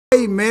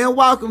man,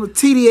 welcome to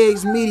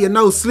TDX Media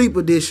No Sleep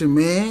Edition,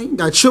 man.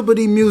 Got Triple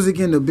D Muzik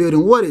in the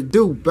building. What it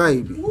do,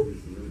 baby?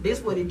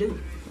 This what it do.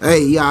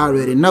 Hey, y'all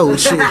already know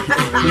shit.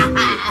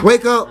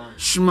 Wake up,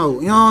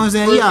 smoke. You know what I'm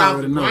saying? Y'all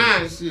already know.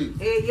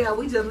 Yeah,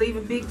 we just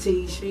leaving Big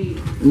T shit.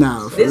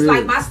 Nah, for This real.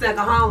 like my second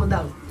home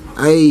though.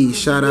 Hey,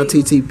 shout out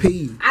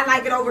TTP. I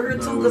like it over here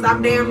too because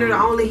I'm damn near the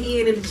only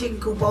hen in the chicken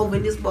coop over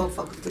in this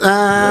motherfucker too.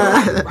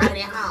 Right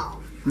at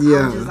home.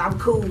 Yeah. I'm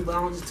cool, but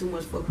I don't just too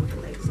much fuck with the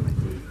ladies like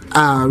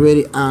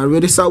that.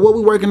 Already. So what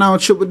we working on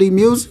Triple D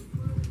Muzik?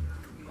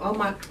 Oh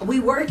my, we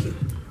working.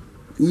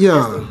 That's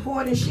Yeah.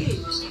 important shit.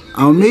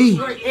 On me.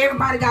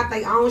 Everybody got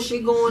their own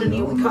shit going, and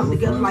then we come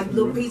together like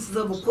little pieces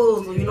of a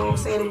puzzle. You know what I'm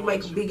saying? And we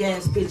make a big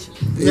ass picture.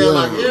 Yeah,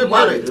 like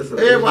everybody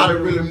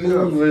really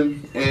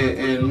moving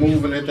and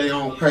moving at their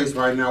own pace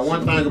right now.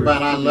 One thing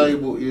about our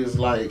label is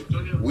like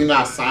we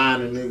not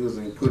signing niggas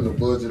and putting a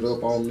budget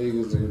up on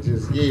niggas and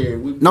just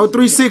we No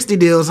 360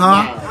 deals,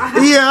 huh? Nah.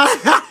 Yeah.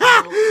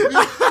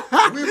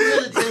 we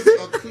really just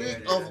a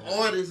clique of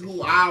artists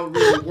who are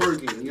really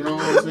working. You know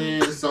what I'm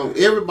saying? So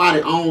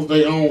everybody owns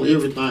their own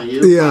everything.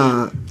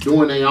 Everybody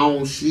doing their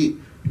own shit.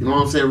 You know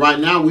what I'm saying? Right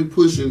now we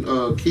pushing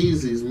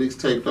Keezy's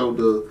mixtape though,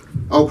 the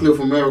Oak Cliff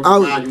America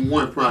Volume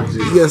 1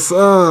 project. Yes,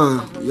 sir.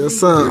 Yes,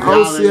 sir.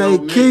 OCA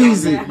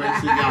Keezy. Make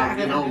sure y'all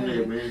get on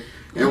there, man.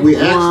 And we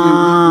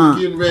actually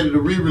we getting ready to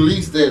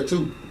re-release that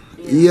too.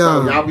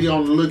 Yeah. So y'all be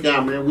on the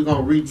lookout, man. We're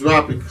gonna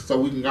re-drop it so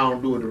we can go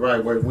and do it the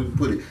right way. We can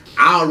put it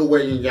all the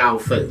way in y'all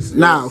face.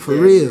 Nah, for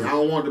real. I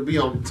don't want it to be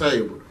on the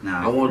table.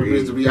 I want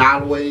it to be all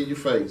the way in your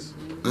face.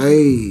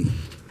 Hey.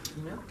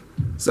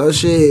 So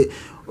shit.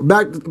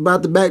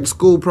 About the back to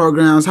school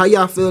programs, how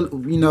y'all feel,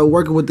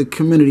 working with the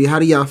community, how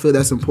do y'all feel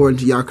that's important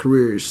to y'all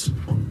careers?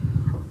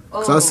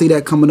 Cause I see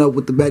that coming up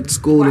with the back to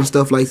school and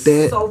stuff like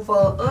that. So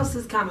for us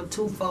it's kind of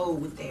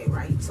twofold with that,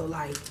 right? So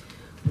like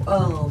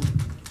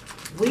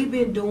we've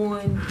been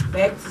doing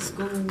back to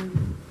school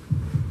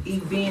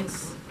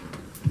events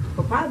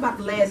for probably about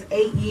the last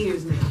 8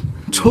 years now.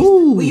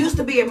 We used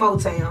to be at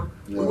Motown.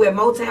 We were at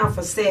Motown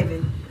for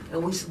 7.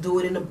 And we used to do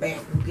it in the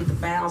back. We get the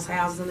bounce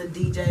houses and the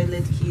DJ,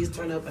 let the kids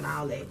turn up and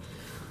all that.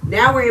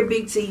 Now we're at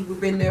Big T. We've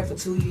been there for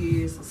 2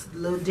 years. It's a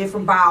little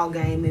different ball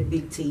game at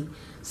Big T.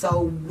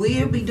 So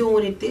we'll be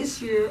doing it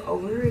this year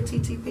over here at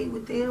TTP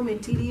with them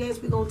and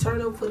TDS. We're going to turn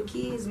up for the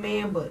kids,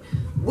 man. But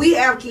we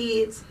have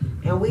kids,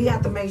 and we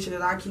have to make sure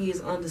that our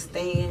kids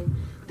understand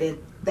that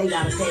they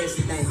got to pass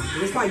it down.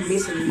 It's like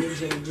missing in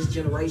this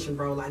generation,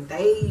 bro. Like,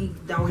 they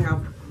don't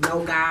have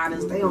no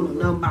guidance. They don't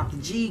know nothing about the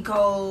G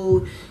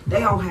code.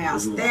 They don't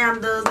have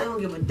standards. They don't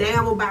give a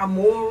damn about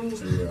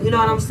morals. You know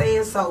what I'm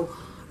saying? So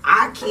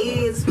our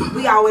kids,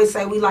 we always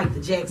say we like the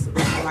Jacksons.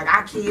 Like,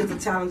 our kids are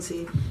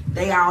talented.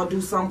 They all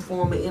do some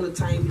form of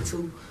entertainment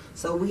too.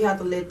 So we have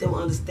to let them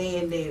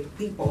understand that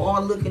people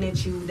are looking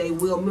at you. They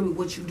will mimic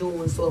what you're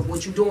doing. So if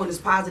what you're doing is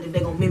positive,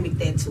 they're gonna mimic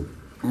that too.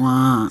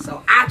 Wow.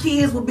 So our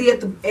kids will be at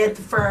the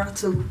fair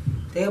too.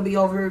 They'll be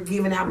over here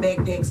giving out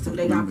backpacks too.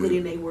 They got to put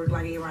in their work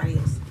like everybody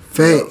else.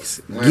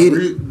 Facts.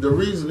 Man, the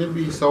reason it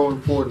be so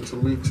important to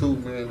me too,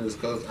 man, is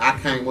because I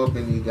came up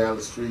in these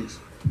Dallas streets.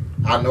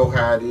 I know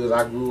how it is.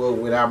 I grew up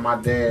without my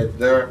dad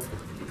there,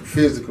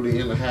 physically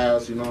in the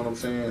house. You know what I'm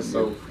saying?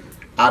 So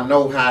I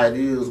know how it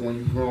is when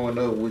you growing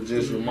up with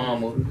just your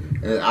mama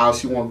and all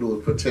she want to do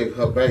is protect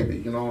her baby.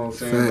 You know what I'm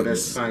saying? Facts. But at the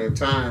same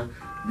time,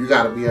 you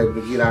got to be able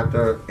to get out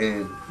there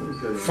and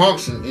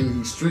function in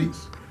these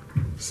streets.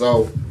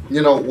 So,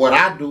 what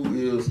I do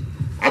is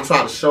I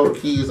try to show the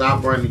kids, I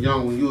bring the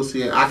young ones. You'll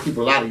see, I keep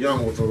a lot of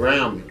young ones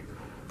around me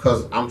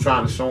because I'm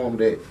trying to show them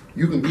that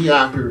you can be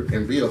out here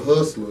and be a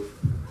hustler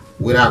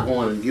without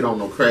going and get on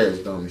no crash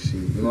dummy shit.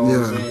 You know what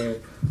I'm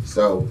saying?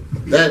 So,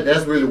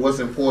 that's really what's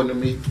important to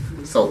me.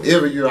 So,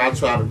 every year I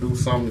try to do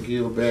something to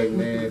give back,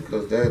 man,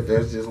 because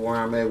that's just where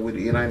I'm at with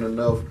it. It ain't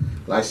enough,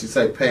 like she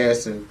say,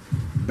 passing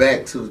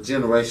back to the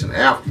generation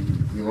after you.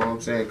 You know what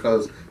I'm saying?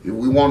 Because if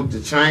we wanted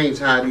to change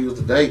how it is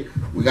today,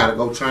 we got to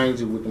go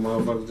change it with the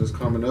motherfuckers that's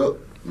coming up.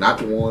 Not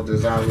the ones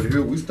that's already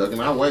here. We stuck in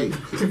our ways.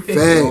 Facts. You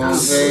know what I'm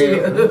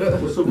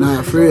saying?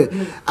 Nah, for real.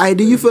 Hey,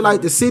 do you feel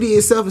like the city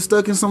itself is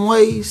stuck in some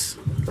ways?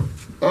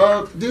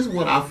 This is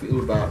what I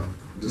feel about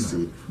the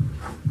city.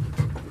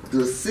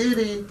 The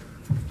city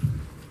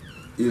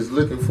is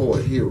looking for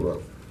a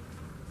hero.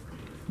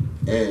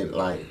 And,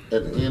 like,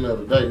 at the end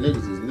of the day, niggas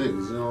is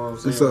niggas, you know what I'm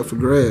saying? It's up for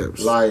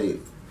grabs. Like,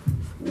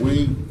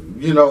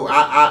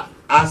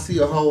 I see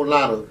a whole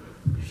lot of,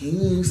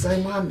 he ain't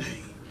say my name.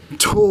 He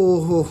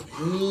could have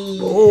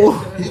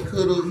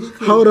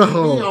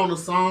been on the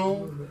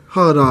song.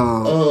 Hold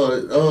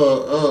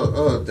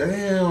on.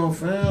 Damn,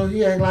 fam,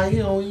 he act like he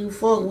don't even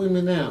fuck with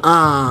me now.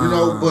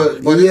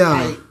 But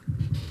yeah. It's like,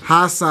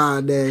 high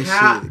side that shit.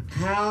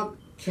 How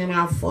can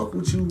I fuck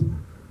with you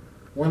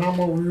when I'm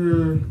over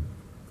here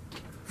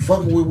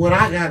fucking with what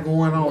I got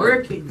going on?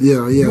 Working.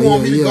 Yeah. You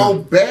want me to go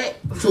back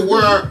to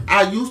where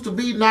I used to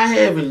be, not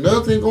having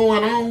nothing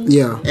going on?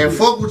 Yeah. And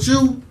fuck with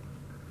you?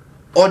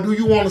 Or do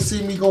you want to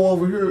see me go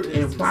over here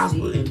and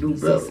prosper and do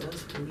better?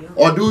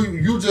 Or do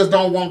you just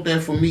don't want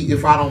that for me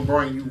if I don't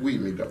bring you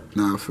with me though?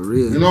 Nah, for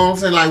real. You know what I'm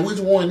saying? Like, which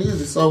one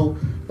is it? So,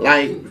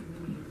 like,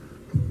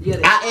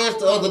 I asked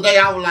the other day,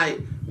 I was like,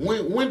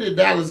 when did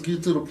Dallas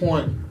get to the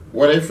point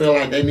where they feel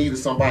like they needed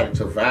somebody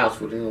to vouch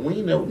for them? We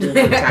ain't never been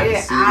that type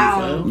of city,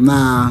 fam.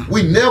 Nah.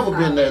 We never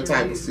been that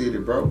type of city,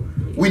 bro.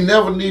 We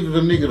never needed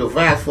a nigga to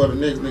vouch for the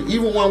next nigga.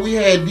 Even when we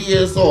had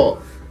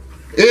DSR,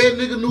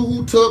 every nigga knew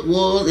who Tuck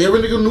was,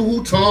 every nigga knew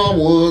who Tom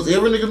was,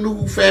 every nigga knew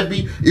who Fat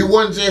B. It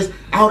wasn't just,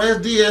 oh,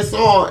 that's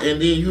DSR,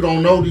 and then you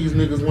don't know these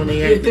niggas when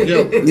they ain't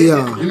together.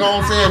 Yeah. You know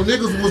what I'm saying?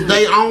 Niggas was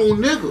their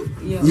own nigga.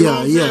 Yeah, You know what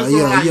I'm saying?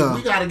 So, like, yeah.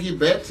 we gotta get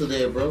back to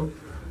that, bro.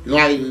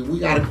 Like, we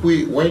gotta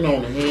quit waiting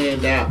on the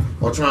handout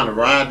or trying to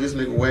ride this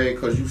nigga way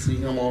because you see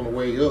him on the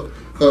way up.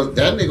 Because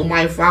that nigga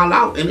might fall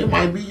out and it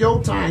might be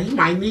your time. He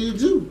might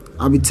need you.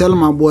 I be telling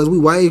my boys, we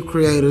wave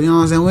creators. You know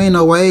what I'm saying? We ain't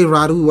no wave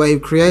rider, we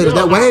wave creators.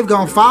 That wave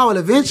gonna fall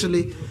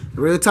eventually.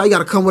 Real talk, you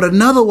gotta come with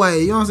another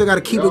wave. You know what I'm saying? Gotta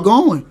keep it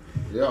going.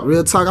 Yeah.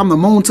 Real talk, I'm the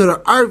moon to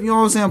the earth. You know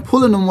what I'm saying?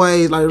 Pulling them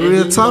waves, like And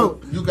real then,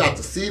 talk. You got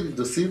the city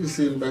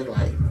sitting back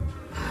like,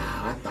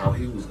 I thought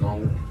he was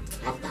gone.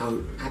 I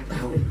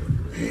thought,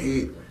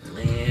 hey,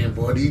 man,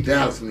 boy, these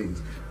Dallas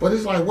niggas. But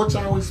it's like, what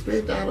y'all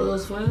expect out of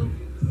us, fam?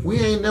 We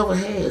ain't never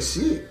had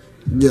shit.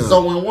 Yeah.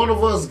 So when one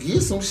of us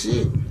get some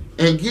shit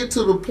and get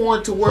to the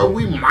point to where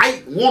we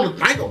might want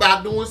to think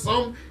about doing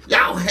something,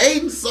 y'all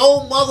hating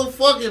so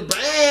motherfucking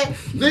bad.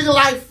 Nigga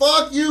like,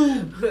 fuck you.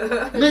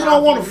 Nigga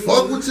don't want to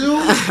fuck with you. You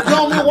know what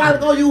I mean? A while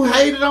ago you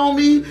hated on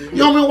me. You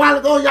know what I mean? A while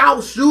ago y'all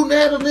was shooting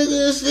at a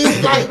nigga and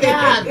shit. Like,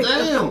 god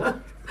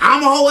damn.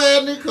 I'm a whole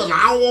ass nigga because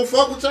I don't want to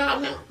fuck with y'all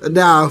now.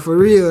 Nah, for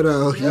real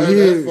though. Yeah,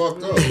 that's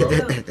fucked up,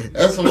 bro.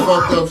 That's some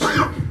fucked up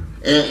shit.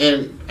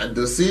 And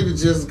the city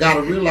just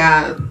gotta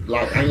realize,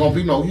 like, ain't gonna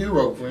be no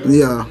hero, friend.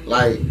 Yeah.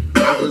 Like,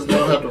 I just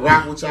gonna have to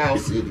rock with y'all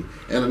city.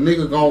 And a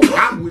nigga gonna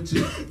rock with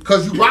you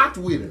because you rocked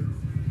with him.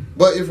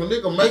 But if a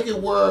nigga make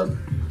it where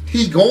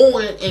he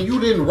going and you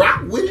didn't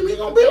rock with him, he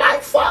gonna be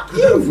like, fuck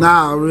you.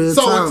 Nah, real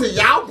So talk. until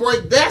y'all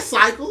break that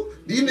cycle,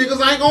 these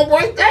niggas ain't gonna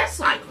break that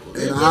cycle.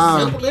 It's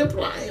just simple and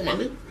plain, my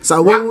nigga.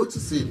 So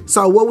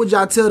what would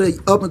y'all tell the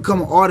up and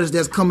coming artists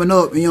that's coming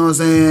up, you know what I'm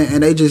saying,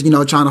 and they just, you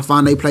know, trying to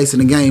find their place in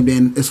the game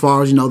then, as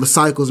far as, you know, the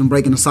cycles and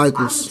breaking the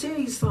cycles? I'm gonna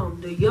tell you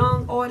something. The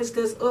young artists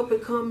that's up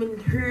and coming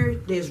here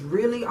that's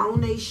really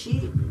on their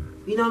shit,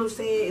 you know what I'm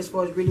saying, as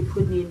far as really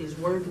putting in this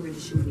work and really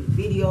shooting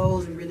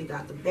videos and really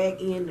got the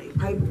back end, they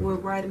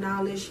paperwork right and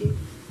all that shit,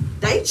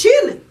 they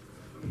chilling.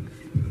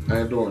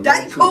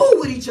 They cool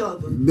with each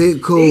other.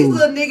 Big cool. These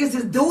little niggas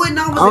is doing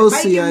numbers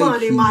and making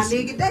money, my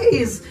nigga. They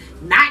is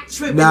not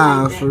tripping.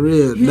 Nah, like that. for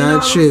real. You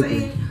not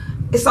tripping.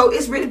 So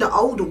it's really the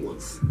older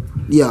ones.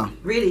 Yeah.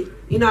 Really.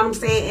 You know what I'm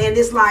saying? And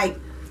it's like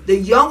the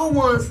younger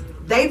ones,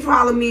 they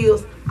problem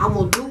is, I'm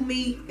gonna do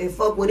me and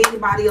fuck what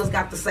anybody else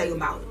got to say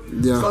about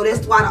it. Yeah. So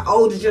that's why the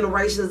older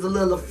generation is a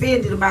little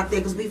offended about that,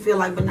 because we feel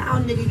like, but now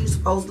nigga, you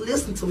supposed to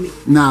listen to me.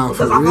 Nah,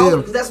 because for I'm real. older,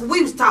 because that's what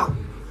we was taught.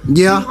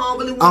 Yeah. Be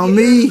humble and On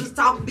me. just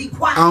talk and be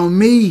quiet. On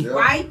me.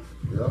 Right?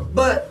 Yeah.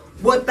 But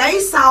what they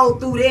saw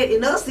through that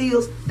in us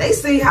is they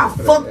see how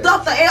fucked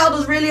up the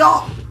elders really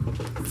are.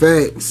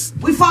 Facts.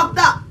 We fucked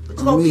up. But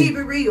you gonna Me. keep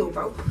it real,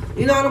 bro.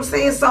 You know what I'm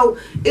saying? So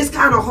it's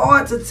kind of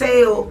hard to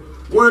tell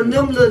one of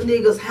them little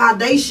niggas how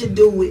they should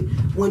do it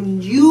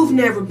when you've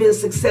never been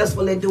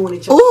successful at doing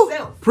it yourself.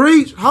 Ooh,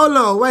 preach. Hold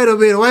on. Wait a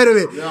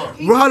minute. Yeah.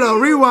 Hold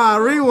on.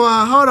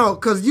 Rewind. Hold on.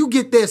 Because you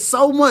get that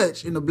so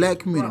much in the black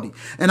community. Bro.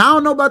 And I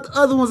don't know about the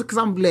other ones because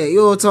I'm black. You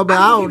know what I'm talking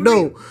about? I don't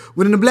know.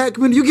 But in the black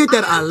community, you get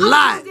that a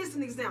lot. I'm gonna use this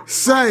an example.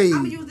 Say. I'm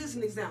gonna use this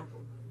an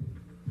example.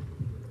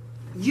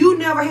 You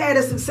never had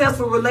a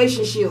successful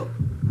relationship.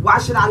 Why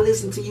should I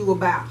listen to you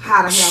about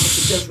how to have a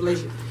successful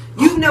relationship?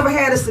 You've never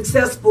had a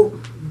successful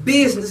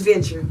business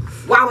venture.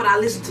 Why would I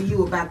listen to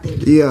you about that?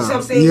 Yeah. You know what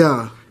I'm saying?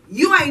 Yeah.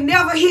 You ain't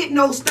never hit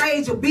no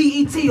stage of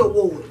BET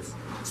awards.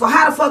 So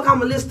how the fuck I'm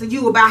gonna listen to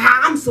you about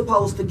how I'm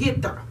supposed to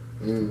get there?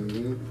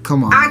 Mm-hmm.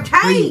 Come on. I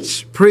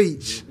can't.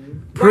 Preach.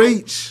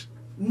 Preach.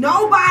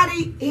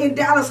 Nobody in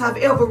Dallas have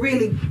ever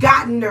really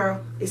gotten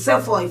there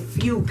except for a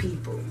few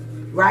people,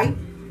 right?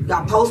 You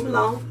got Post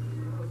Malone,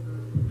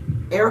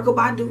 Erykah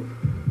Badu,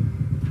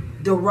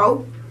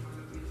 DeRoe,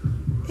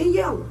 and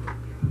Yellow.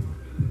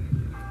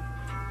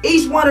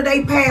 Each one of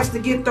they paths to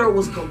get there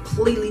was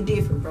completely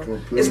different, bro.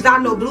 It's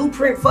not no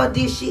blueprint for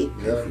this shit.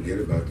 Never forget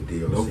about the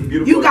DLC. Don't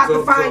forget You about got to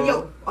Tum find Tum.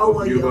 your. Oh, well,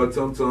 Forget yeah. about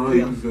Tum Tum.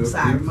 Yeah. He was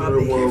Sorry, my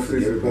bad. Can't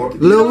forget about the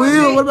Lil know what I'm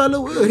Will. saying? What about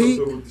Lil Will? He.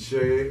 with the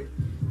shade.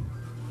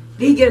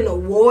 He get an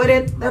award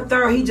at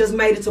there. He just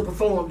made it to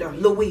perform there.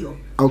 Lil Will.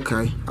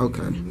 Okay. He I'm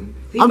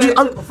made just-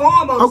 it to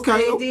perform on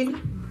okay. stage, didn't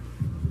he?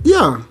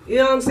 Yeah. You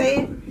know what I'm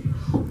saying?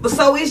 But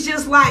so it's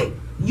just like,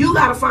 you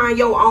gotta find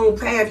your own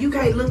path. You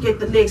can't look at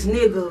the next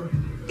nigga,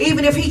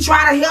 even if he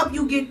try to help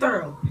you get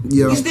there.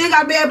 Yeah. You still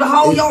gotta be able to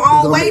hold your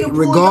own weight and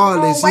pull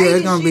regardless, your own weight it's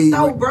and gonna shit be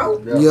though, bro.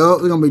 Yup,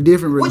 it's gonna be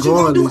different What you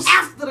gonna do regardless.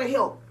 after the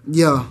help?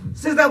 Yeah.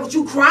 Since that's what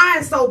you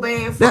crying so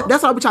bad for.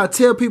 That's why we try to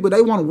tell people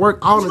they want to work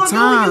all the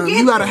time.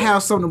 You gotta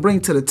have something to bring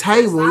to the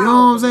table. You know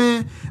what I'm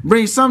saying?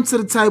 Bring something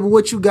to the table.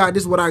 What you got?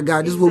 This is what I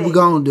got. This is what we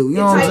gonna do. You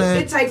know what I'm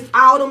saying? It takes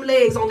all them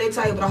legs on that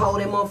table to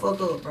hold that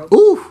motherfucker up, bro.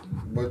 Ooh.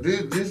 But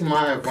this is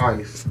my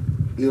advice.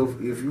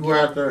 If you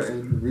out there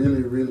and you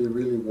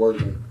really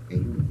working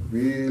and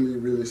you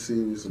really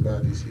serious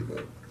about this shit,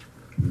 bro,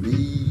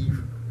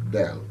 leave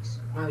Dallas.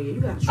 Oh yeah, you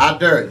got. I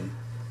dare you.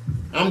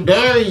 I'm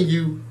daring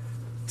you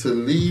to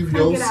leave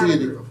your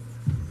city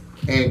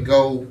and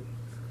go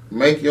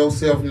make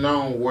yourself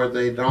known where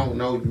they don't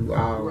know you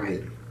already.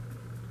 Right.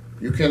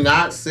 You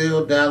cannot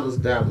sell Dallas,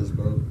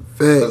 bro.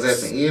 Because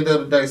at the end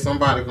of the day,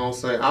 somebody gonna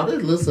say, "Oh,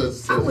 this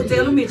looks." I would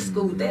tell them to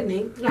school with that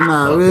nigga.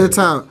 Nah, real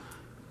talk.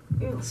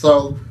 Yeah.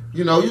 So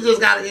you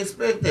just gotta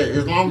expect that.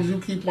 As long as you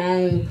keep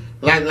on,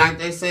 like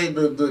they say,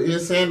 the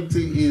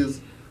insanity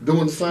is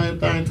doing the same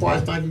thing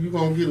twice, thinking you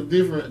gonna get a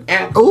different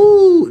app.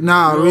 Ooh,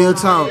 nah, real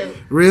talk.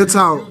 Real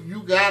talk.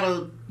 You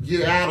gotta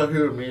get out of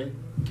here, man.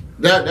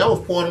 That was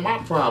part of my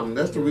problem.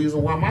 That's the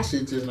reason why my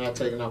shit just not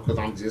taking off, because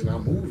I'm just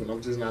not moving.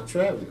 I'm just not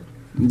traveling.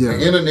 Yeah.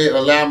 The internet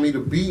allowed me to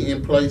be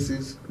in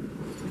places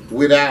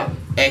without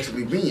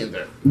actually being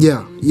there.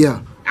 Yeah,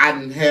 yeah. I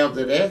didn't have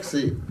that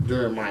exit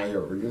during my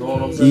era. You know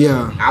what I'm saying?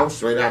 Yeah. I was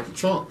straight out the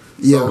trunk. So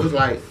Yeah. it's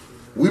like,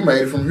 we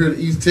made it from here to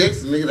East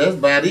Texas, nigga. That's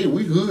about it.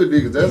 We hood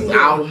niggas. That's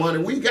all the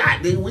money we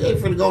got, nigga. We ain't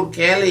finna go to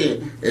Cali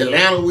and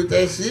Atlanta with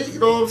that shit. You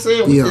know what I'm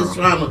saying? We just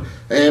trying to.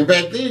 And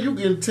back then, you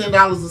getting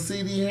 $10 a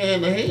CD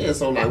hand to hand.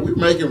 So like, me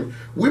and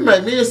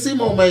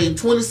Simo made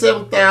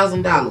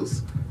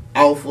 $27,000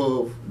 off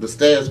of the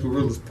Stash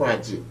Gorillas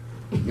project.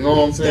 You know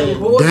what I'm saying?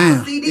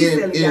 Damn.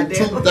 In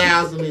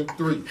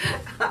 2003.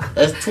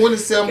 That's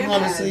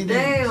 2,700 CDs.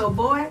 Damn,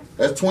 boy.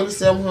 That's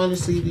 2,700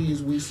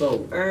 CDs we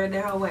sold. Earn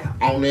that whole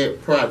out. On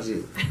that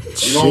project.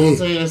 You know what I'm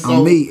saying? So,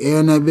 on me,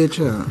 airing that bitch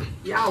out.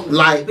 Y'all was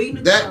like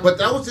beating that, but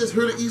that was just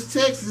here to East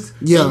Texas.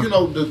 Yeah.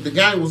 And, the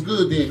game was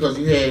good then because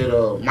you had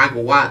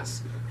Michael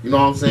Watts, you know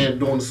what I'm saying,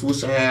 doing the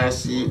Swisher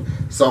House shit.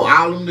 So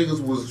all them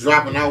niggas was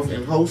dropping off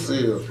in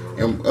wholesale.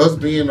 And us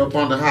being up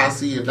under High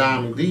C and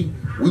Diamond D,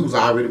 we was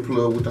already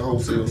plugged with the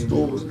wholesale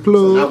stores.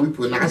 So now we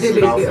putting our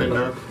shit off in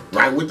there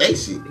right with they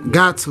shit.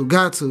 Got to. You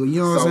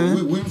know what I'm saying?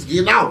 So we was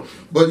getting out.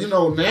 But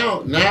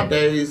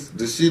nowadays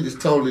the shit is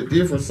totally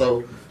different.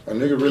 So a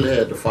nigga really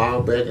had to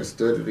fall back and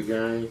study the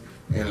game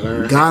and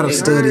learn. Gotta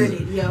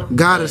study.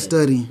 Gotta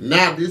study.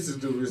 Now this is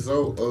the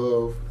result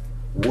of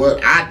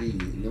what I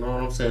did. You know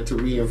what I'm saying? To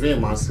reinvent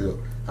myself.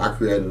 I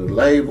created a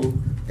label,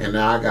 and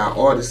now I got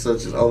artists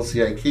such as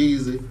OCA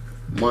Keezy,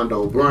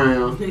 Mondo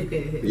Brown.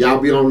 Y'all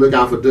be on the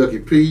lookout for Ducky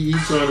P. He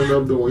turning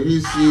up doing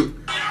his shit.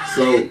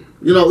 So,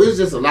 it's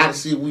just a lot of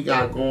shit we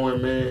got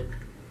going, man.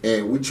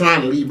 And we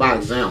trying to lead by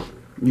example.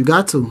 You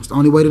got to. It's the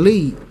only way to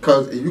lead.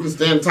 Because if you can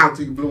stand and talk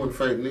to you blue in the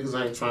face, niggas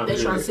ain't trying to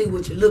They trying to see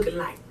what you're looking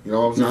like. You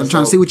know what I'm saying? I'm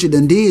trying to see what you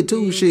done did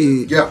too,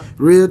 shit. Yeah.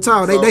 Real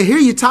talk. They hear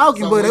you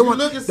talking, but they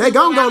gonna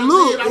go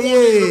look. I want them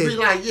to be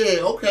like,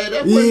 yeah, okay,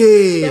 that's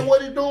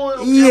what he doing.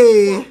 Okay,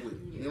 yeah.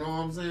 You know what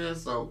I'm saying?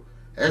 So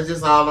that's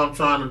just all I'm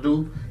trying to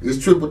do.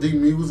 It's Triple D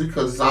Music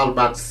because it's all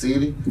about the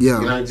city. Yeah.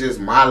 It ain't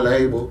just my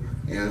label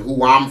and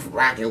who I'm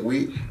rocking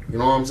with. You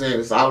know what I'm saying?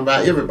 It's all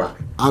about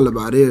everybody. All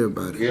about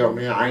everybody. Yeah,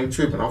 man, I ain't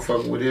tripping. I'm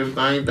fucking with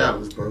everything in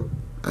Dallas, bro.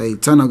 Hey,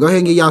 Turner, go ahead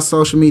and get y'all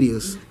social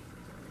medias.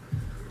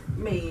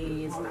 Man,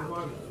 it's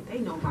not. They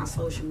know my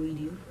social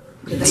media.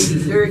 Cause they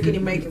be lurking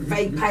and making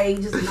fake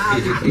pages and all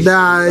this.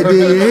 Nah, they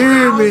didn't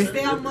hear me. I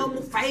don't on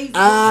Facebook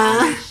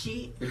and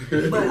shit.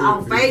 But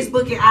on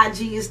Facebook and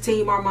IG is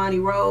Team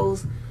Armani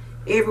Rose.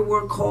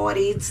 Everywhere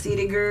Cardi,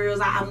 City Girls,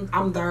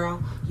 I'm there.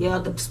 Yeah,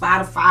 the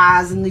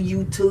Spotify's and the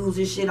YouTubes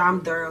and shit,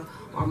 I'm there.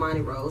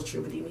 Armani Rose,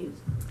 Triple D Music.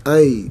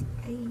 Hey.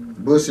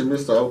 Bush and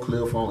Mr. Oak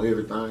Cliff on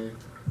everything.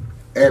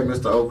 Add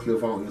Mr. Oak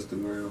Cliff on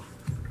Instagram.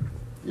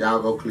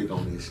 Y'all go click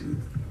on this shit.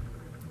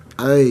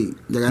 Hey,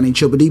 y'all got any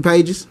Triple D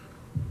pages?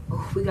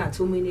 Oh, we got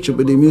too many.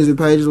 Triple D Music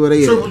pages, where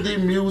they at? Triple D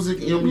Music,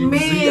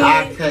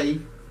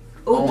 MUZIK.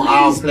 On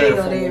all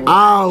platforms.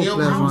 All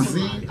platforms.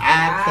 MUZIK.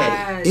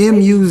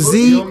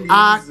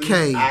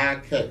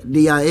 MUZIK.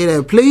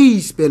 D-I-A.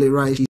 Please spell it right.